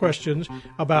more questions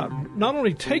about not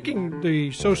only taking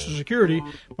the Social Security,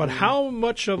 but how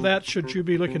much of that should you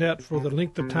be looking at for the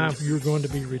length of time you're going to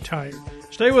be retired.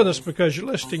 Stay with us because you're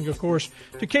listening, of course,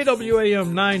 to KWAM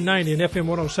 990 and FM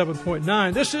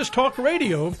 107.9. This is Talk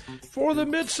Radio for the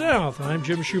Mid-South. I'm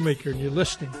Jim Shoemaker, and you're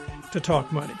listening to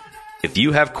Talk Money. If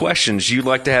you have questions you'd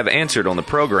like to have answered on the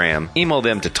program, email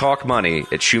them to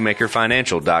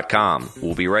talkmoney@shoemakerfinancial.com.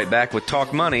 We'll be right back with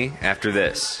Talk Money after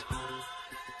this.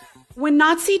 When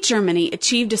Nazi Germany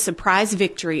achieved a surprise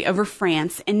victory over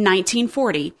France in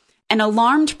 1940, an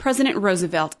alarmed President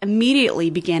Roosevelt immediately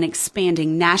began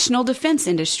expanding national defense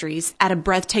industries at a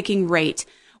breathtaking rate,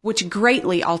 which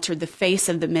greatly altered the face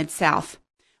of the Mid-South.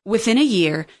 Within a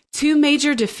year, 2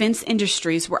 major defense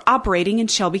industries were operating in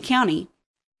Shelby County.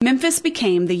 Memphis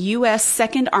became the U.S.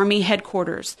 Second Army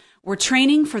headquarters, where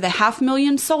training for the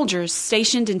 500,000 soldiers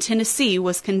stationed in Tennessee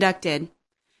was conducted.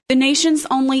 The nation's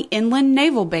only inland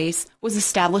naval base was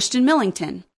established in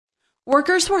Millington.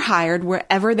 Workers were hired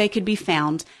wherever they could be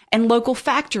found, and local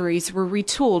factories were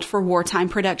retooled for wartime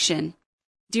production.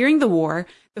 During the war,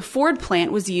 the Ford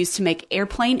plant was used to make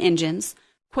airplane engines,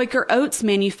 Quaker Oats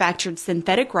manufactured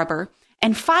synthetic rubber,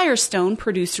 and Firestone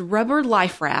produced rubber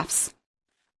life rafts.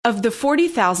 Of the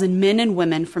 40,000 men and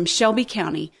women from Shelby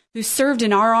County who served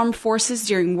in our armed forces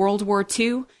during World War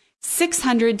II,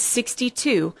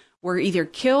 662 were either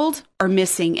killed or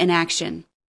missing in action.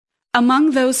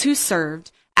 Among those who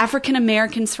served, African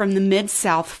Americans from the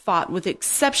Mid-South fought with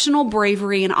exceptional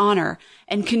bravery and honor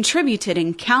and contributed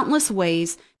in countless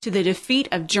ways to the defeat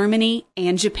of Germany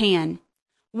and Japan.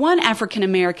 One African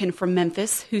American from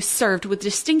Memphis who served with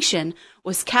distinction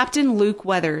was Captain Luke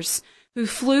Weathers, who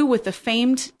flew with the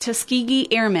famed Tuskegee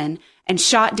Airmen and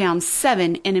shot down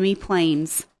 7 enemy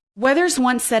planes. Weathers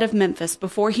once said of Memphis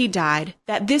before he died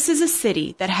that this is a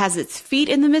city that has its feet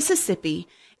in the Mississippi,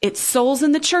 its souls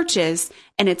in the churches,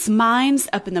 and its minds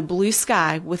up in the blue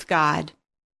sky with God.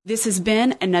 This has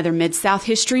been another Mid-South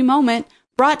History Moment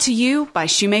brought to you by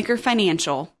Shoemaker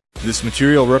Financial. This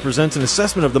material represents an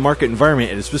assessment of the market environment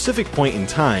at a specific point in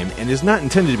time and is not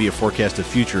intended to be a forecast of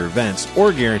future events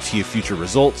or guarantee of future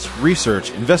results,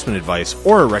 research, investment advice,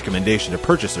 or a recommendation to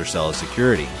purchase or sell a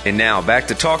security. And now back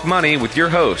to Talk Money with your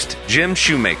host, Jim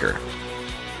Shoemaker.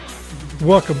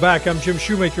 Welcome back. I'm Jim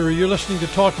Shoemaker. You're listening to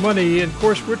Talk Money. And, of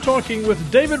course, we're talking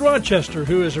with David Rochester,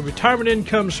 who is a retirement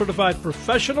income certified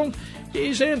professional.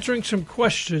 He's answering some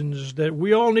questions that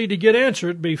we all need to get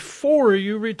answered before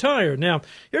you retire. Now,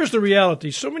 here's the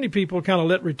reality. So many people kind of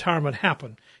let retirement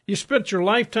happen. You spent your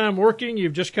lifetime working.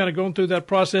 You've just kind of gone through that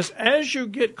process. As you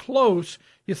get close,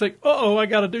 you think, I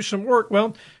got to do some work.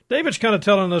 Well, David's kind of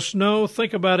telling us, no,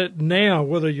 think about it now.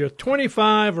 Whether you're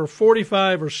 25 or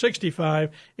 45 or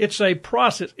 65, it's a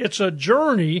process. It's a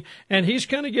journey, and he's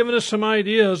kind of giving us some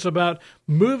ideas about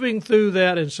moving through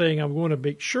that and saying, I'm going to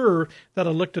make sure that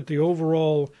I looked at the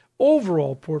overall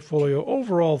portfolio,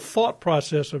 overall thought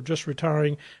process of just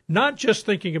retiring, not just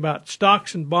thinking about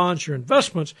stocks and bonds, your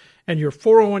investments, and your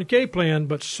 401k plan,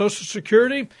 but Social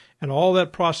Security and all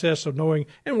that process of knowing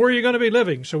and where you're going to be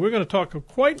living. So we're going to talk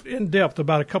quite in depth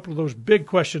about a couple of those big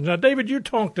questions. Now, David, you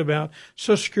talked about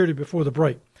Social Security before the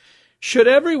break. Should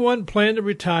everyone plan to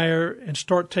retire and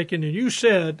start taking, and you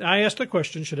said, I asked the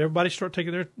question, should everybody start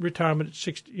taking their retirement at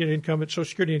Social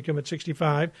Security income at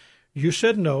 65? You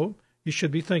said no. You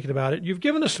should be thinking about it. You've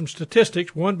given us some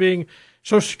statistics, one being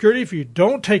Social Security, if you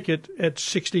don't take it at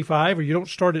 65 or you don't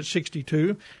start at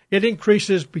 62, it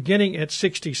increases beginning at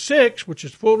 66, which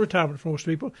is full retirement for most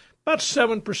people, about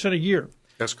 7% a year.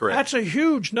 That's correct. That's a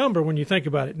huge number when you think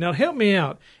about it. Now, help me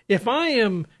out. If I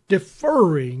am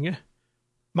deferring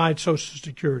my Social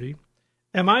Security,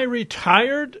 am I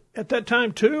retired at that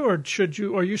time too, or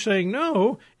are you saying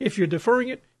no, if you're deferring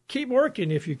it, keep working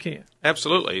if you can?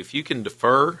 Absolutely. If you can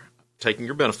defer taking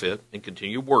your benefit and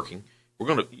continue working, you're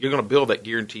going to build that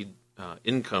guaranteed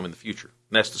income in the future.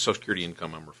 And that's the Social Security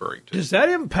income I'm referring to. Does that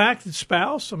impact the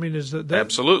spouse? I mean, is that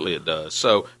Absolutely, it does.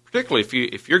 So particularly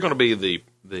if you're going to be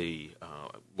the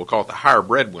we'll call it the higher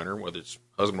breadwinner, whether it's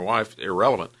husband or wife,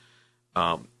 irrelevant.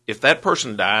 If that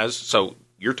person dies, so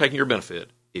you're taking your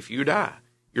benefit. If you die,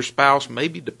 your spouse may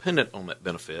be dependent on that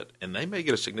benefit, and they may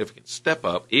get a significant step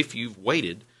up if you've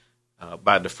waited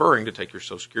by deferring to take your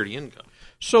Social Security income.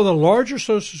 So the larger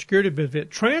Social Security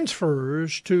benefit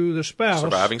transfers to the spouse.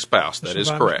 Surviving spouse, that is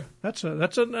correct. That's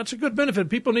a good benefit.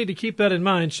 People need to keep that in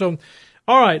mind. So,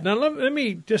 all right, now let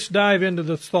me just dive into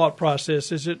the thought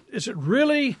process. Is it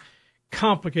really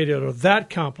complicated or that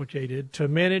complicated to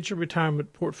manage a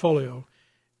retirement portfolio,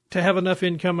 to have enough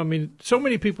income? I mean, so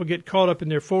many people get caught up in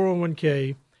their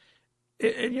 401k.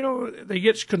 And, they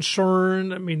get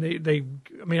concerned. I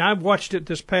mean, I've watched it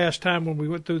this past time when we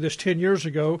went through this 10 years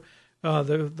ago,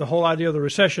 the whole idea of the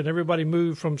recession. Everybody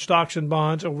moved from stocks and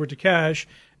bonds over to cash.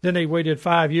 Then they waited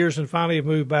 5 years and finally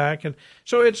moved back. And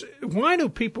so why do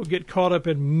people get caught up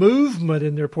in movement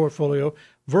in their portfolio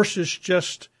versus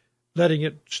just letting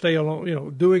it stay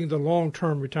along, doing the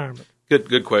long-term retirement?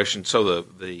 Good question. So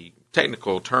the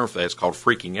technical term for that is called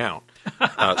freaking out.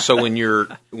 So when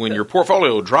your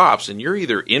portfolio drops and you're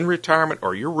either in retirement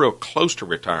or you're real close to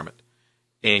retirement,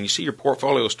 and you see your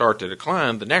portfolio start to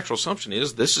decline, the natural assumption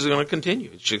is this is going to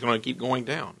continue. It's just going to keep going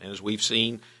down. And as we've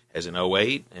seen, as in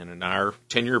 2008 and in our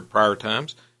 10-year prior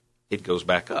times, it goes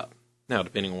back up. Now,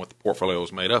 depending on what the portfolio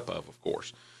is made up of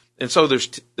course. And so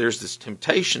there's this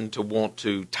temptation to want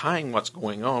to time what's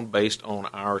going on based on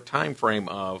our time frame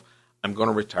of I'm going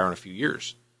to retire in a few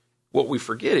years. What we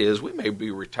forget is we may be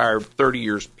retired 30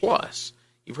 years plus.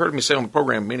 You've heard me say on the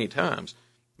program many times,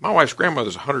 my wife's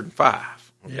grandmother's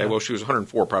 105. Okay, yeah. Well, she was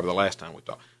 104 probably the last time we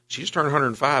talked. She just turned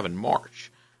 105 in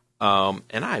March.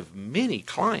 And I have many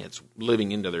clients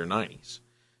living into their 90s.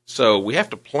 So we have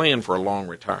to plan for a long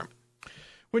retirement.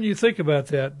 When you think about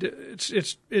that,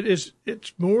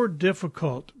 it's more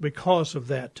difficult because of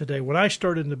that today. When I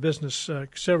started in the business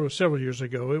several years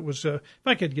ago, it was if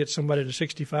I could get somebody to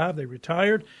 65, they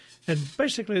retired, and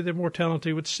basically their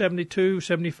mortality was 72,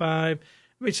 75.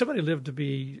 I mean, somebody lived to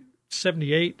be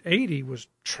 78, 80 was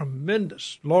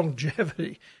tremendous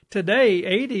longevity. Today,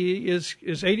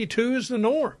 82 is the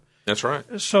norm. That's right.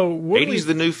 So 80 is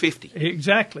the new 50.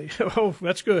 Exactly. Oh,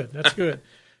 that's good. That's good.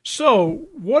 So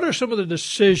what are some of the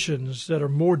decisions that are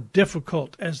more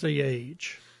difficult as they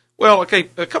age? Well, okay,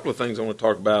 a couple of things I want to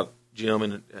talk about,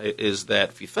 Jim, is that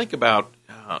if you think about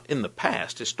in the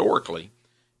past, historically,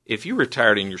 if you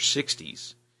retired in your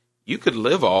 60s, you could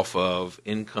live off of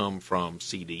income from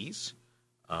CDs,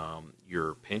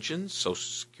 your pensions, Social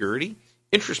Security,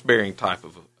 interest-bearing type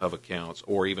of accounts,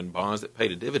 or even bonds that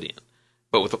paid a dividend.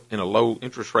 But in a low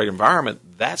interest rate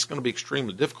environment, that's going to be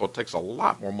extremely difficult. It takes a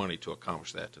lot more money to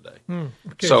accomplish that today.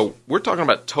 Okay. So we're talking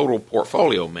about total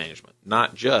portfolio management,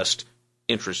 not just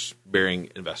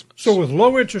interest-bearing investments. So with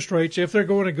low interest rates, if they're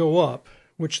going to go up,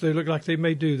 which they look like they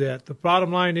may do that. The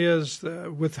bottom line is,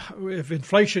 if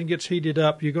inflation gets heated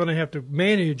up, you're going to have to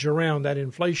manage around that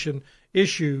inflation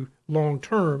issue long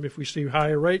term if we see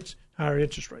higher rates, higher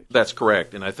interest rates. That's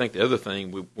correct. And I think the other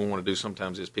thing we want to do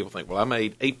sometimes is people think, well, I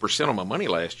made 8% on my money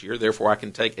last year, therefore I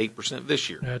can take 8% this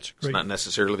year. That's great. It's not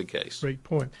necessarily the case. Great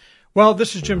point. Well,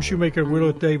 this is Jim Shoemaker. We're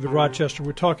with David Rochester.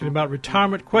 We're talking about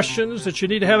retirement questions that you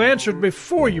need to have answered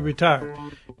before you retire.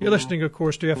 You're listening, of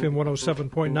course, to FM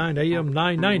 107.9, AM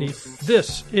 990.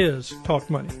 This is Talk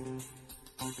Money.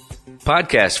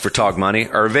 Podcasts for Talk Money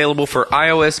are available for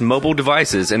iOS mobile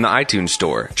devices in the iTunes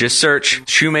Store. Just search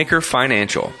Shoemaker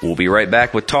Financial. We'll be right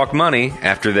back with Talk Money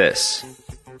after this.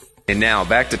 And now,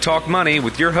 back to Talk Money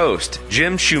with your host,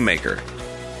 Jim Shoemaker.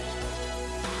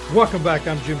 Welcome back.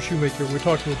 I'm Jim Shoemaker. We're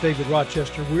talking with David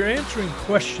Rochester. We're answering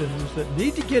questions that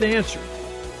need to get answered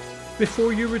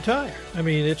before you retire. I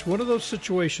mean, it's one of those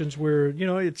situations where,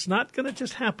 it's not going to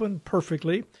just happen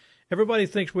perfectly. Everybody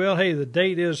thinks, well, hey, the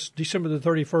date is December the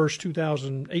 31st,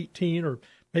 2018, or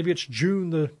maybe it's June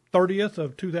the 30th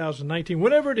of 2019,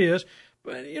 whatever it is.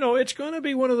 But, it's going to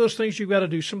be one of those things you've got to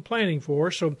do some planning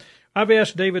for. So I've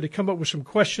asked David to come up with some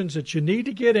questions that you need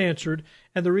to get answered.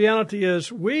 And the reality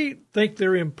is we think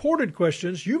they're important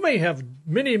questions. You may have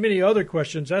many, many other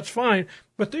questions. That's fine.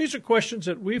 But these are questions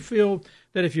that we feel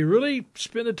that if you really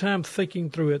spend the time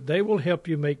thinking through it, they will help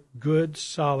you make good,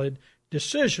 solid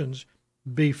decisions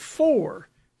before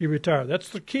you retire. That's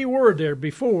the key word there,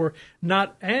 before,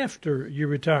 not after you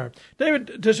retire.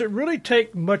 David, does it really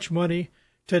take much money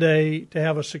today to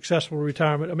have a successful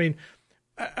retirement? I mean,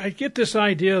 I get this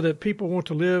idea that people want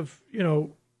to live,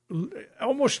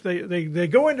 almost they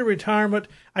go into retirement.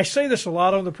 I say this a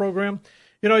lot on the program.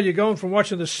 You're going from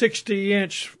watching the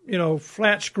 60-inch,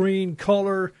 flat screen,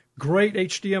 color, great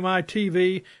HDMI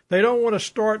TV. They don't want to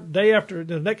start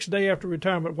the next day after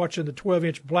retirement watching the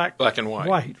 12-inch black and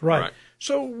white. Right.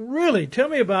 So really, tell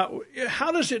me about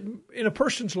how does it, in a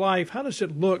person's life, how does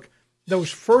it look those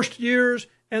first years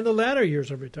and the latter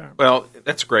years of retirement? Well,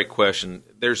 that's a great question.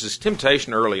 There's this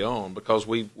temptation early on because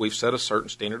we've set a certain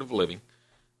standard of living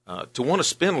to want to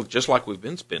spend just like we've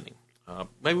been spending.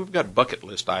 Maybe we've got bucket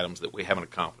list items that we haven't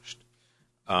accomplished,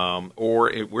 or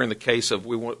we're in the case of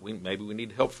maybe we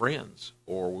need to help friends,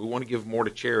 or we want to give more to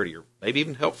charity, or maybe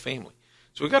even help family.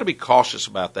 So we've got to be cautious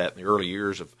about that in the early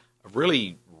years of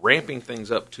really ramping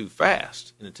things up too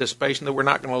fast in anticipation that we're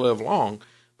not going to live long,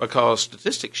 because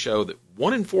statistics show that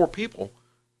 1 in 4 people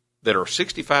that are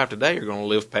 65 today are going to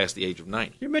live past the age of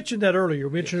 90. You mentioned that earlier. You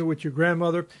mentioned it with your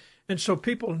grandmother. And so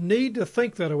people need to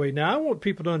think that way. Now, I want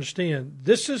people to understand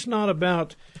this is not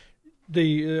about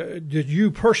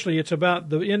you personally. It's about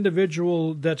the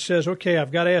individual that says, okay,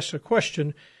 I've got to ask a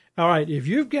question. All right, if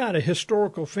you've got a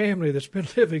historical family that's been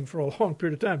living for a long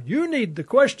period of time, you need the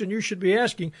question you should be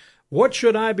asking, what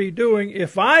should I be doing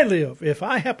if I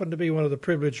happen to be one of the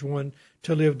privileged one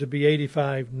to live to be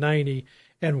 85, 90,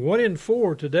 and 1 in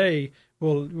 4 today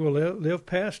will live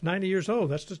past 90 years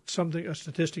old. That's just a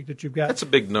statistic that you've got. That's a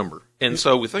big number. And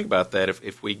so we think about that.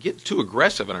 If we get too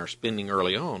aggressive in our spending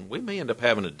early on, we may end up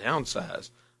having to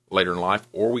downsize later in life,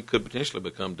 or we could potentially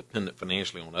become dependent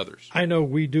financially on others. I know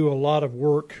we do a lot of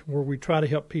work where we try to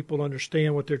help people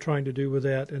understand what they're trying to do with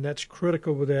that, and that's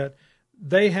critical with that.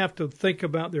 They have to think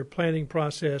about their planning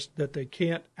process that they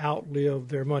can't outlive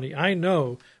their money. I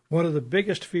know one of the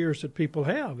biggest fears that people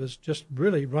have is just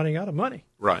really running out of money.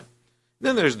 Right.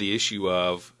 Then there's the issue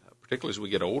of, particularly as we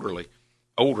get older,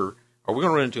 are we going to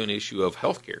run into an issue of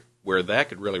health care where that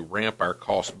could really ramp our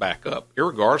costs back up,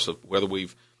 irregardless of whether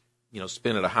we've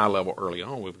spent at a high level early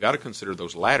on. We've got to consider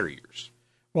those latter years.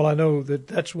 Well, I know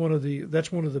that's one of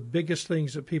the biggest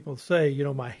things that people say.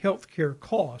 My health care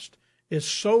cost is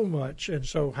so much, and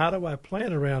so how do I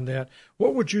plan around that?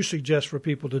 What would you suggest for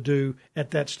people to do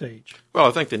at that stage? Well,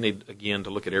 I think they need, again, to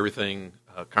look at everything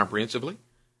comprehensively.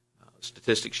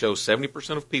 Statistics show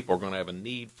 70% of people are going to have a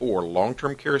need for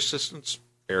long-term care assistance,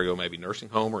 ergo maybe nursing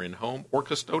home or in-home, or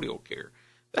custodial care.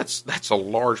 That's a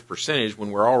large percentage when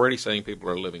we're already saying people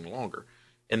are living longer,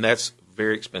 and that's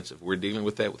very expensive. We're dealing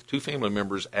with that with 2 family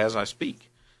members as I speak.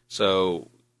 So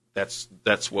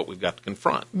that's what we've got to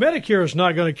confront. Medicare is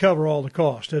not going to cover all the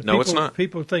cost. No, it's not.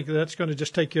 People think that's going to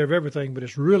just take care of everything, but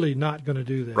it's really not going to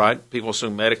do that. Right. People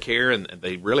assume Medicare, and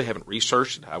they really haven't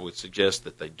researched it. I would suggest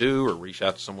that they do, or reach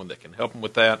out to someone that can help them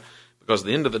with that, because at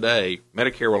the end of the day,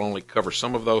 Medicare will only cover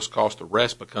some of those costs. The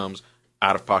rest becomes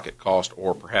out-of-pocket cost,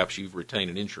 or perhaps you've retained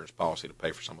an insurance policy to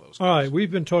pay for some of those costs. All right, we've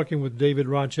been talking with David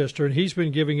Rochester, and he's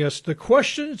been giving us the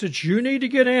questions that you need to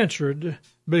get answered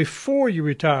before you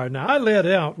retire. Now, I led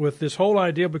out with this whole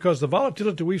idea because the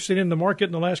volatility we've seen in the market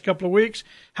in the last couple of weeks,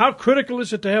 how critical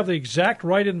is it to have the exact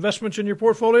right investments in your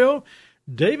portfolio?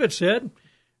 David said,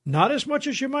 not as much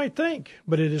as you might think,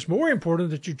 but it is more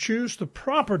important that you choose the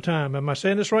proper time. Am I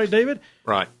saying this right, David?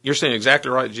 Right. You're saying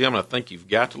exactly right, Jim, and I think you've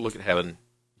got to look at having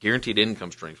guaranteed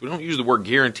income streams. We don't use the word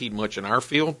guaranteed much in our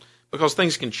field because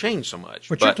things can change so much.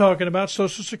 But you're talking about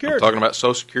Social Security. I'm talking about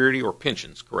Social Security or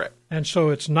pensions, correct. And so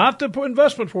it's not the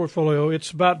investment portfolio.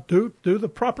 It's about do the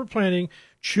proper planning,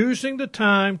 choosing the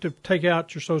time to take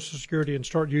out your Social Security and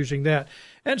start using that.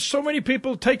 And so many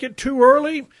people take it too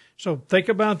early. So think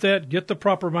about that, get the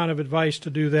proper amount of advice to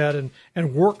do that,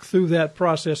 and work through that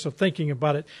process of thinking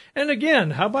about it. And again,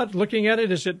 how about looking at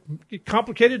it? Is it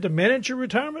complicated to manage your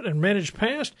retirement and manage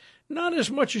past? Not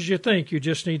as much as you think. You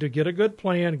just need to get a good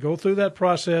plan, go through that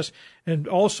process, and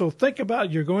also think about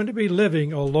you're going to be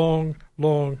living a long,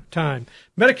 long time.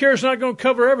 Medicare is not going to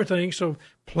cover everything, so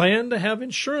plan to have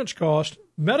insurance costs,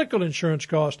 medical insurance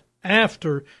costs,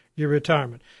 after your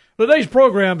retirement. Today's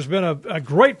program has been a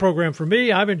great program for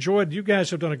me. I've enjoyed. You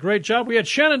guys have done a great job. We had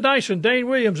Shannon Dyson, Dane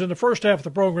Williams in the first half of the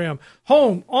program.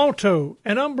 Home, auto,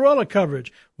 and umbrella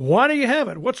coverage. Why do you have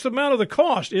it? What's the amount of the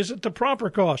cost? Is it the proper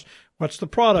cost? What's the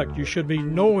product? You should be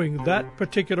knowing that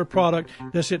particular product.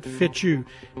 Does it fit you?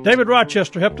 David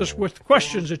Rochester helped us with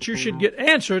questions that you should get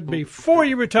answered before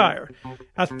you retire.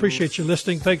 I appreciate you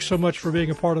listening. Thanks so much for being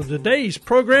a part of today's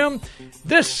program.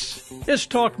 This is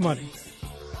Talk Money.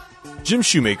 Jim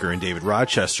Shoemaker and David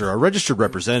Rochester are registered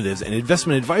representatives and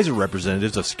investment advisor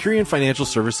representatives of Securian Financial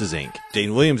Services, Inc.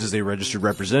 Dane Williams is a registered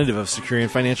representative of Securian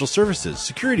Financial Services,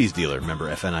 securities dealer, member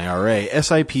FNIRA,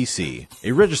 SIPC,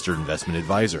 a registered investment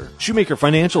advisor. Shoemaker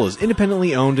Financial is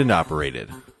independently owned and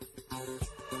operated.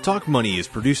 Talk Money is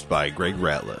produced by Greg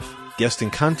Ratliff. Guest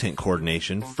and content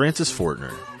coordination, Francis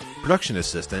Fortner. Production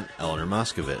assistant, Eleanor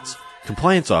Moskowitz.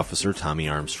 Compliance officer, Tommy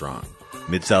Armstrong.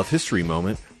 Mid-South History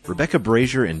Moment, Rebecca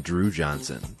Brazier and Drew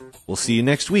Johnson. We'll see you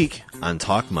next week on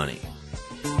Talk Money.